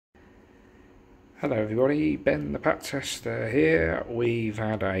Hello everybody, Ben the Pat Tester here. We've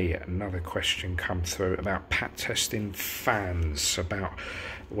had another question come through about pat testing fans, about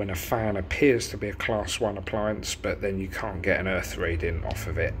when a fan appears to be a class 1 appliance but then you can't get an earth reading off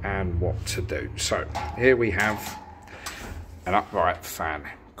of it and what to do. So here we have an upright fan,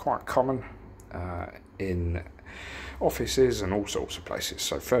 quite common in offices and all sorts of places.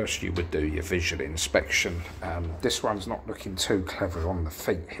 So first you would do your visual inspection. This one's not looking too clever on the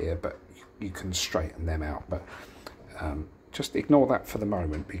feet here, but you can straighten them out, but just ignore that for the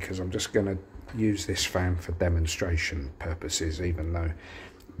moment because I'm just going to use this fan for demonstration purposes, even though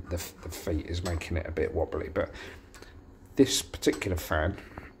the feet is making it a bit wobbly. But this particular fan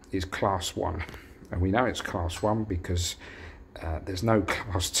is class 1, and we know it's class 1 because there's no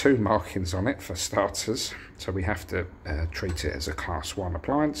class 2 markings on it for starters, so we have to treat it as a class 1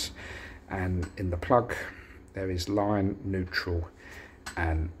 appliance. And in the plug there is line, neutral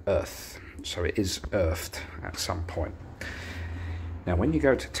and earth, so it is earthed at some point. Now when you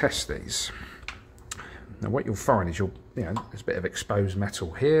go to test these, now what you'll find is there's a bit of exposed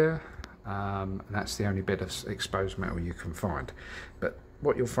metal here, and that's the only bit of exposed metal you can find. But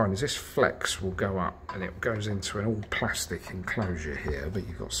what you'll find is this flex will go up and it goes into an all plastic enclosure here, but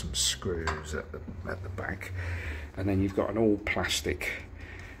you've got some screws at the back, and then you've got an all plastic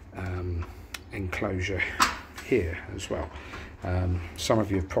enclosure here as well. Some of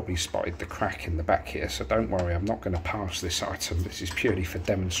you have probably spotted the crack in the back here, so don't worry, I'm not going to pass this item. This is purely for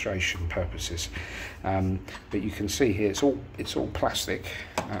demonstration purposes. But you can see here it's all plastic.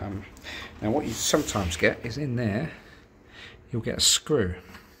 Now what you sometimes get is in there you'll get a screw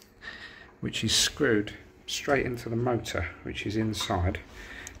which is screwed straight into the motor, which is inside,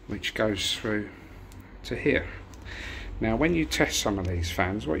 which goes through to here. Now when you test some of these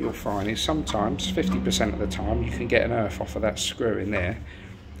fans, what you'll find is sometimes 50% of the time you can get an earth off of that screw in there,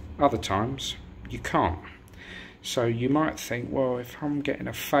 other times you can't. So you might think, well, if I'm getting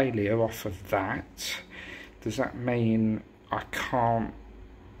a failure off of that, does that mean I can't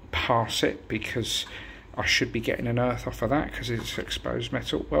pass it because I should be getting an earth off of that because it's exposed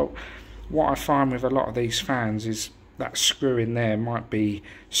metal? Well, what I find with a lot of these fans is that screw in there might be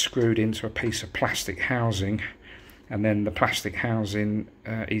screwed into a piece of plastic housing, and then the plastic housing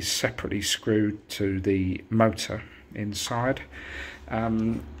is separately screwed to the motor inside.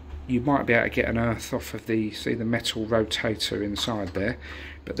 You might be able to get an earth off of the metal rotator inside there,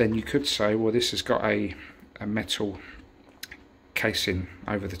 but then you could say, well, this has got a metal casing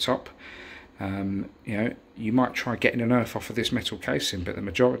over the top. You might try getting an earth off of this metal casing, but the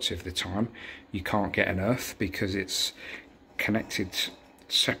majority of the time you can't get an earth because it's connected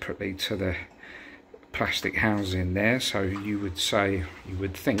separately to the plastic housing there. So you would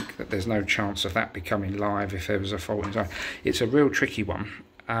think that there's no chance of that becoming live if there was a fault inside. It's a real tricky one.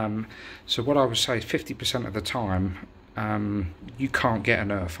 So what I would say is 50% of the time you can't get an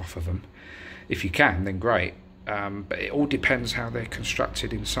earth off of them. If you can, then great, but it all depends how they're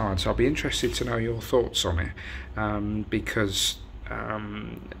constructed inside. So I'll be interested to know your thoughts on it, because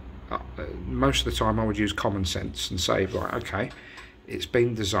most of the time I would use common sense and say, right, okay, it's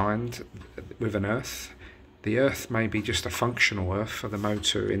been designed with an earth. The earth may be just a functional earth for the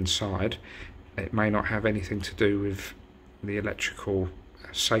motor inside. It may not have anything to do with the electrical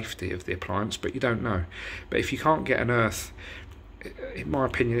safety of the appliance, but you don't know. But if you can't get an earth, in my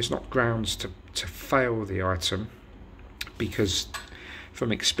opinion, it's not grounds to fail the item, because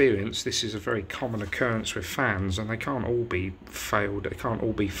from experience this is a very common occurrence with fans and they can't all be failed, they can't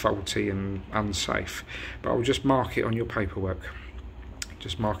all be faulty and unsafe. But I'll just mark it on your paperwork.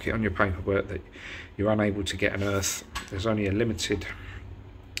 Just mark it on your paperwork that you're unable to get an earth. There's only a limited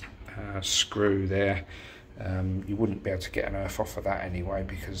screw there. You wouldn't be able to get an earth off of that anyway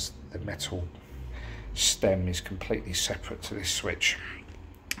because the metal stem is completely separate to this switch.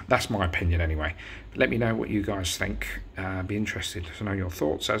 That's my opinion anyway. Let me know what you guys think. Be interested to know your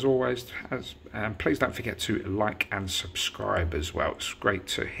thoughts as always. Please don't forget to like and subscribe as well. It's great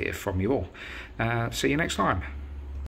to hear from you all. See you next time.